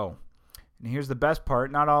grow. And here's the best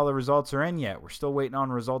part. Not all the results are in yet. We're still waiting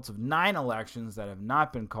on results of 9 elections that have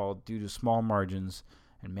not been called due to small margins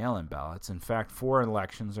and mail-in ballots. In fact, 4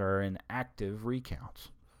 elections are in active recounts.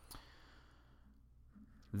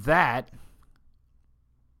 That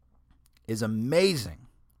is amazing.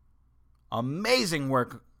 Amazing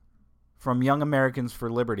work from Young Americans for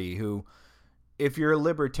Liberty, who, if you're a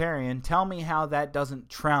libertarian, tell me how that doesn't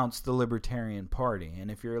trounce the Libertarian Party. And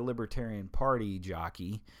if you're a Libertarian Party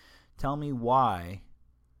jockey, tell me why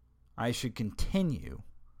I should continue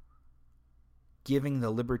giving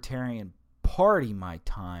the Libertarian Party my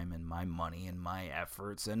time and my money and my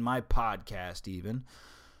efforts and my podcast even,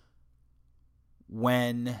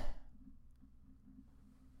 when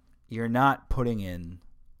you're not putting in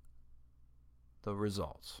the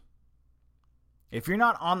results. If you're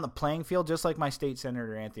not on the playing field, just like my state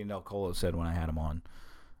senator Anthony Del Colo said when I had him on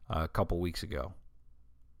a couple weeks ago,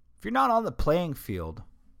 if you're not on the playing field,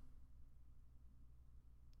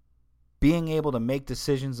 being able to make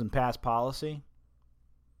decisions and pass policy,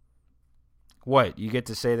 what, you get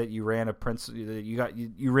to say that you ran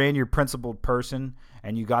you ran your principled person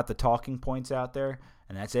and you got the talking points out there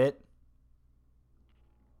and that's it?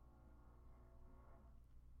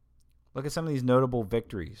 Look at some of these notable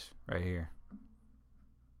victories right here.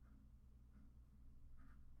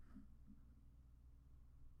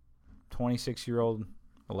 A 26-year-old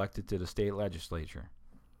elected to the state legislature.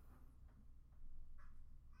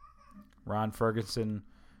 Ron Ferguson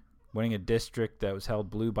winning a district that was held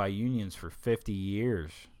blue by unions for 50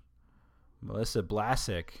 years. Melissa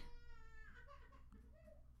Blasek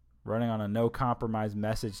running on a no-compromise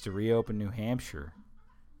message to reopen New Hampshire,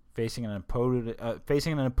 facing an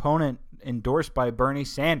opponent endorsed by Bernie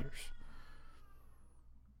Sanders.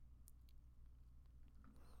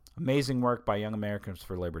 Amazing work by Young Americans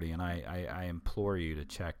for Liberty, and I implore you to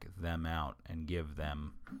check them out and give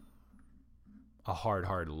them a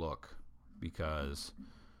hard look, because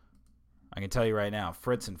I can tell you right now,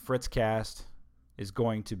 Fritz and Fritzcast is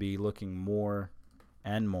going to be looking more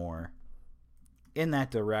and more in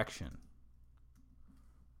that direction.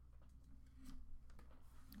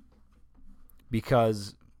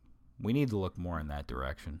 Because we need to look more in that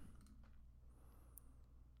direction.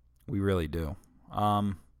 We really do.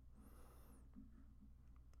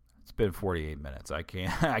 It's been 48 minutes. I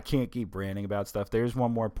can't keep ranting about stuff. There's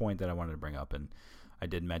one more point that I wanted to bring up, and I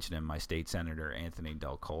did mention him, my state senator, Anthony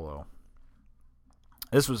Del Colo.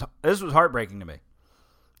 This was heartbreaking to me.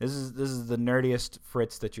 This is the nerdiest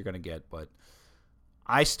Fritz that you're going to get, but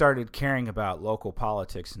I started caring about local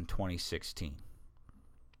politics in 2016.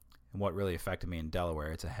 And what really affected me in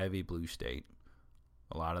Delaware, it's a heavy blue state.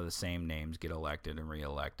 A lot of the same names get elected and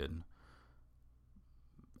reelected.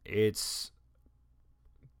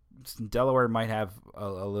 Delaware might have a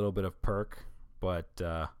little bit of perk, but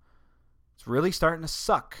it's really starting to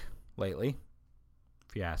suck lately,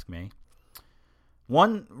 if you ask me.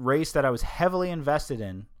 One race that I was heavily invested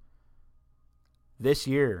in this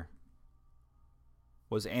year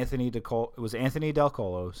was Anthony Del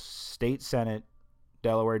Colo, State Senate,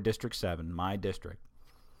 Delaware District 7, my district.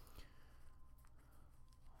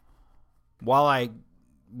 While I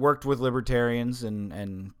worked with libertarians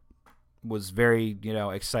and was very,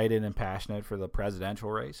 excited and passionate for the presidential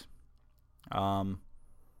race,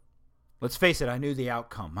 let's face it, I knew the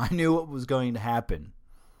outcome. I knew what was going to happen.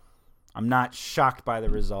 I'm not shocked by the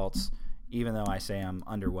results, even though I say I'm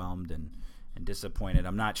underwhelmed and disappointed.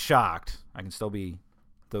 I'm not shocked. I can still be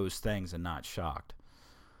those things and not shocked.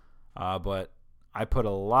 But I put a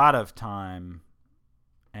lot of time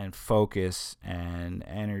and focus and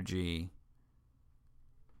energy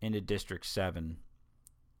into District 7.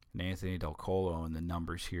 And Anthony Del Colo, and the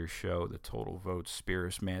numbers here show the total votes.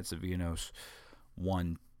 Spiros Mantsavinos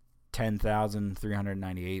won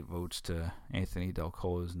 10,398 votes to Anthony Del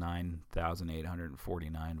Colo's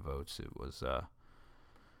 9,849 votes. It was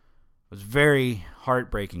very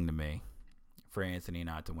heartbreaking to me for Anthony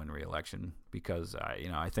not to win re-election, because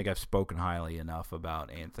I think I've spoken highly enough about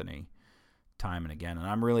Anthony time and again, and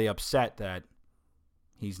I'm really upset that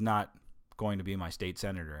he's not going to be my state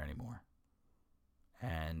senator anymore.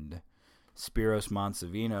 And Spiros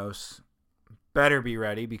Mantsavinos better be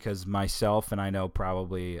ready, because myself and I know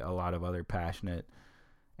probably a lot of other passionate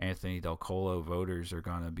Anthony Del Colo voters are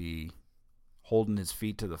going to be holding his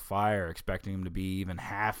feet to the fire, expecting him to be even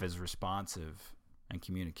half as responsive and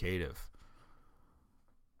communicative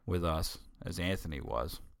with us as Anthony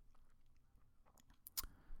was.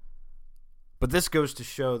 But this goes to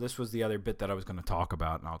show, this was the other bit that I was going to talk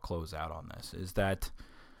about, and I'll close out on this, is that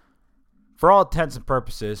for all intents and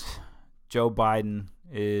purposes, Joe Biden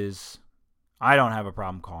is, I don't have a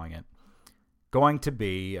problem calling it, going to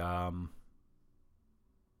be the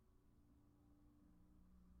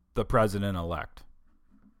president-elect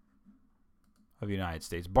of the United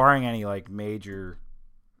States, barring any like major,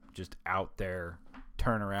 just out there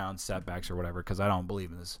turnaround setbacks or whatever, because I don't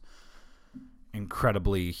believe in this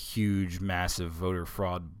incredibly huge, massive voter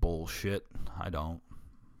fraud bullshit. I don't.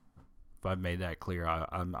 If I've made that clear,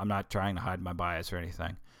 I'm not trying to hide my bias or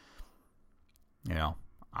anything. You know,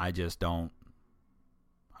 I just don't.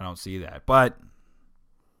 I don't see that. But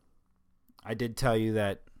I did tell you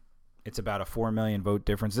that it's about a 4 million vote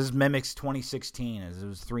difference. This mimics 2016, as it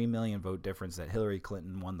was 3 million vote difference that Hillary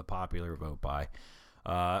Clinton won the popular vote by.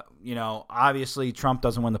 You know, obviously Trump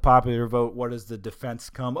doesn't win the popular vote. What does the defense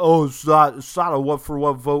come? Oh, it's not a what for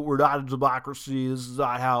what vote. We're not a democracy. This is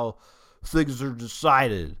not how things are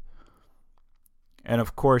decided. And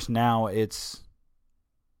of course now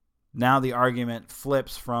the argument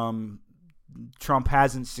flips from Trump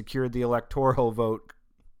hasn't secured the electoral vote.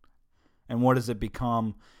 And what does it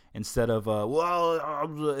become? Instead of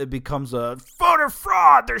it becomes a voter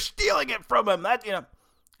fraud. They're stealing it from him.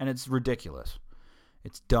 And it's ridiculous.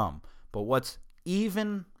 It's dumb. But what's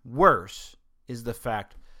even worse is the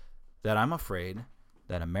fact that I'm afraid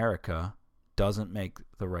that America doesn't make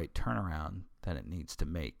the right turnaround that it needs to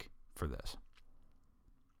make for this.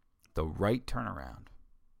 The right turnaround,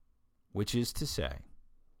 which is to say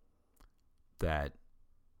that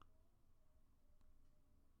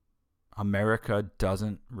America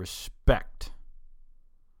doesn't respect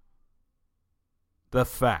the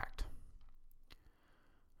fact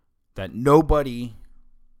that nobody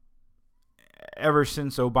ever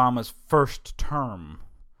since Obama's first term,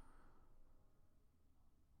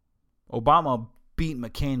 Obama beat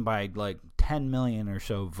McCain by like 10 million or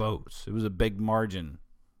so votes. It was a big margin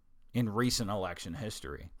in recent election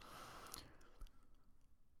history.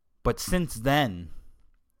 But since then,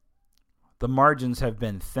 the margins have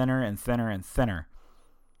been thinner and thinner and thinner.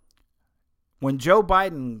 When Joe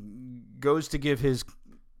Biden goes to give his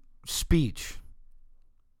speech,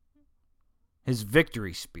 his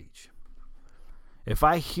victory speech, if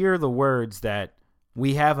I hear the words that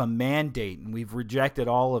we have a mandate and we've rejected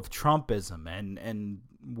all of Trumpism and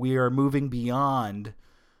we are moving beyond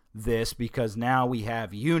this because now we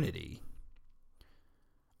have unity,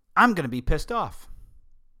 I'm going to be pissed off.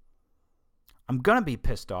 I'm going to be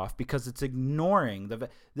pissed off because it's ignoring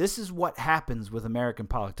this is what happens with American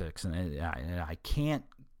politics, and I can't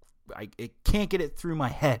get it through my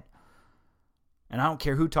head. And I don't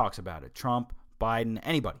care who talks about it, Trump, Biden,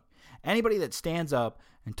 anybody that stands up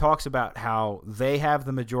and talks about how they have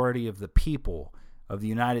the majority of the people of the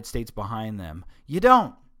United States behind them. You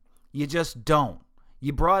don't. You just don't.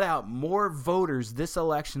 You brought out more voters this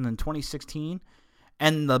election than 2016,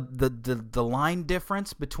 and the line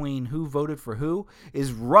difference between who voted for who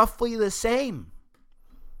is roughly the same.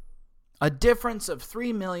 A difference of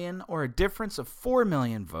 3 million or a difference of 4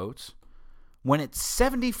 million votes when it's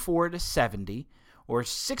 74 to 70 or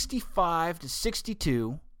 65 to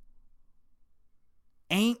 62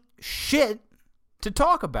 ain't shit to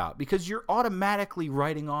talk about, because you're automatically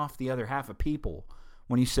writing off the other half of people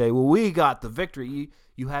when you say, well, we got the victory.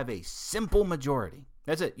 You have a simple majority.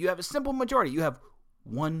 That's it. You have a simple majority. You have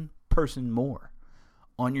one person more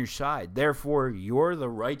on your side. Therefore, you're the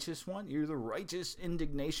righteous one. You're the righteous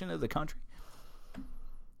indignation of the country.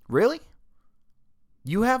 Really?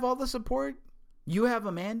 You have all the support? You have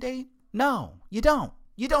a mandate? No, you don't.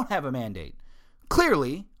 You don't have a mandate.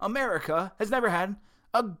 Clearly, America has never had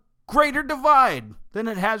a greater divide than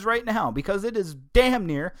it has right now, because it is damn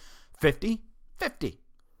near 50-50.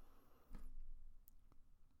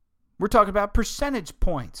 We're talking about percentage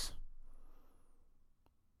points.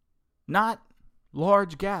 Not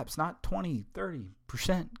large gaps, not 20,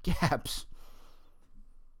 30% gaps.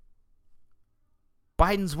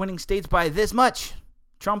 Biden's winning states by this much.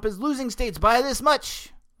 Trump is losing states by this much.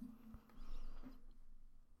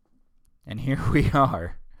 And here we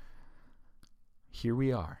are. Here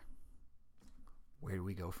we are. Where do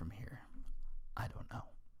we go from here? I don't know.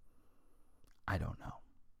 I don't know.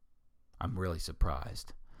 I'm really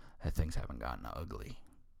surprised that things haven't gotten ugly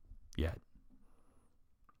yet.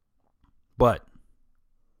 But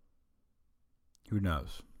who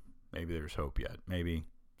knows? Maybe there's hope yet. Maybe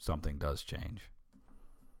something does change.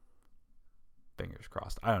 Fingers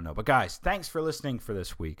crossed. I don't know. But guys, thanks for listening for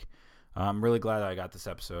this week. I'm really glad that I got this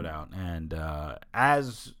episode out. And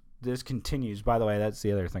as continues, by the way, that's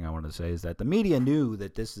the other thing I wanted to say, is that the media knew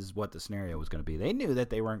that this is what the scenario was going to be. They knew that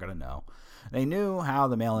they weren't going to know. They knew how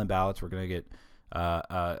the mail-in ballots were going to get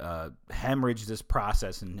hemorrhage this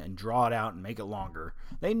process and draw it out and make it longer.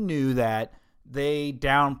 They knew that. They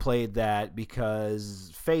downplayed that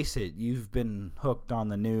because, face it, you've been hooked on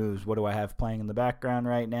the news. What do I have playing in the background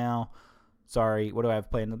right now? Sorry, what do I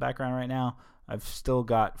have playing in the background right now? I've still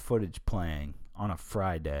got footage playing on a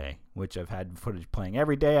Friday, which I've had footage playing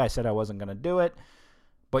every day. I said I wasn't going to do it,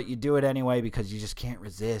 but you do it anyway because you just can't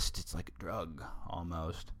resist. It's like a drug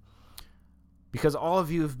almost. Because all of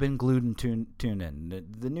you have been glued and tuned in.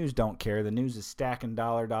 The news don't care. The news is stacking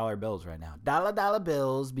dollar bills right now. Dollar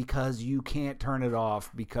bills, because you can't turn it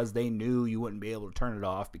off, because they knew you wouldn't be able to turn it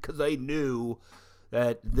off, because they knew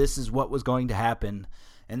that this is what was going to happen,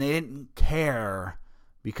 and they didn't care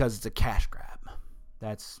because it's a cash grab.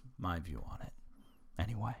 That's my view on it.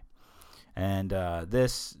 Anyway. And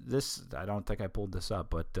this I don't think I pulled this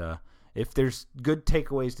up, but if there's good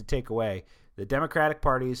takeaways to take away, the Democratic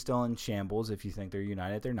Party is still in shambles. If you think they're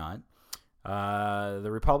united, they're not.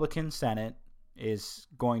 The Republican Senate is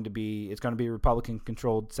going to be a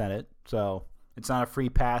Republican-controlled Senate, so it's not a free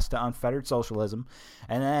pass to unfettered socialism.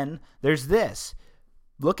 And then there's this.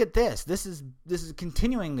 Look at this. This is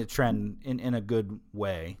continuing the trend in a good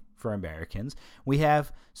way for Americans. We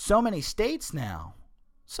have so many states now,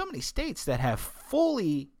 so many states that have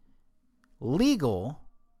fully legalized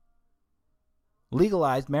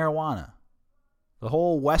marijuana. The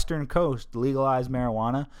whole western coast legalized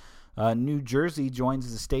marijuana. New Jersey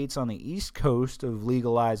joins the states on the east coast of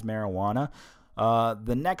legalized marijuana.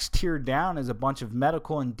 The next tier down is a bunch of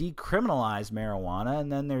medical and decriminalized marijuana,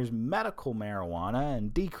 and then there's medical marijuana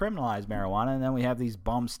and decriminalized marijuana, and then we have these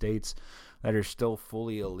bum states that are still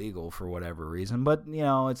fully illegal for whatever reason. But,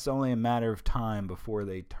 it's only a matter of time before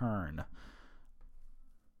they turn.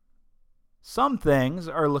 Some things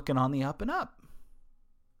are looking on the up and up.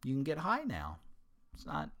 You can get high now. It's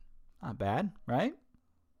not bad, right?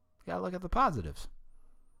 You got to look at the positives.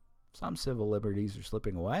 Some civil liberties are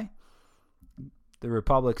slipping away. The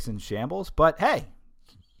republic's in shambles, but hey,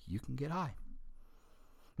 you can get high.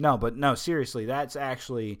 No, seriously, that's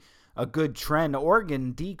actually a good trend.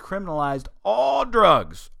 Oregon decriminalized all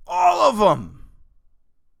drugs, all of them.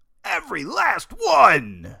 Every last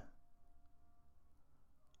one.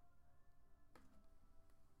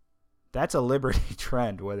 That's a liberty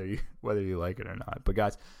trend, whether you like it or not. But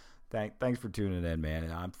guys, thanks for tuning in,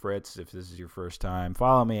 man. I'm Fritz. If this is your first time,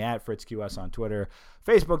 follow me at FritzQS on Twitter.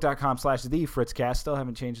 Facebook.com/TheFritzCast. Still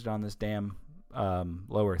haven't changed it on this damn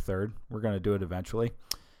lower third. We're going to do it eventually.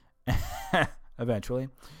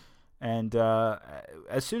 And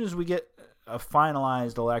as soon as we get a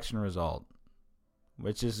finalized election result,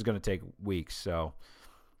 which is going to take weeks, so,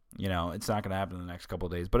 it's not going to happen in the next couple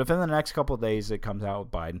of days. But if in the next couple of days it comes out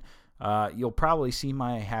with Biden, you'll probably see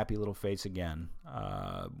my happy little face again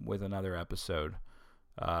with another episode.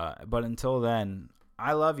 But until then,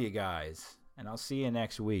 I love you guys, and I'll see you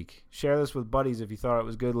next week. Share this with buddies if you thought it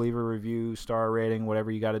was good. Leave a review, star rating, whatever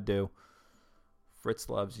you got to do. Fritz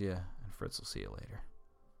loves you, and Fritz will see you later.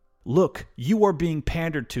 Look, you are being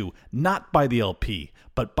pandered to, not by the LP,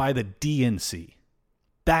 but by the DNC.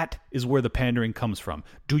 That is where the pandering comes from.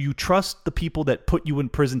 Do you trust the people that put you in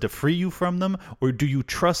prison to free you from them, or do you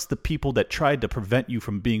trust the people that tried to prevent you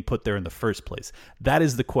from being put there in the first place? That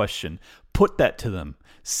is the question. Put that to them.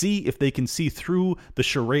 See if they can see through the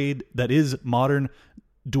charade that is modern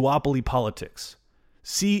duopoly politics.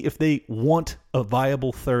 See if they want a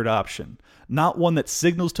viable third option. Not one that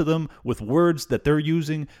signals to them with words that they're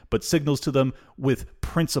using, but signals to them with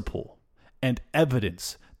principle and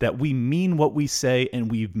evidence that we mean what we say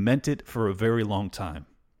and we've meant it for a very long time.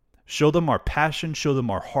 Show them our passion, show them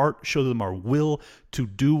our heart, show them our will to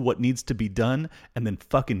do what needs to be done, and then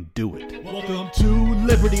fucking do it. Welcome to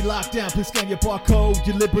Liberty Lockdown. Please scan your barcode.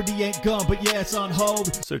 Your liberty ain't gone, but yeah, it's on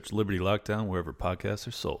hold. Search Liberty Lockdown wherever podcasts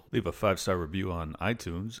are sold. Leave a 5-star review on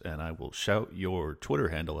iTunes, and I will shout your Twitter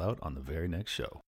handle out on the very next show.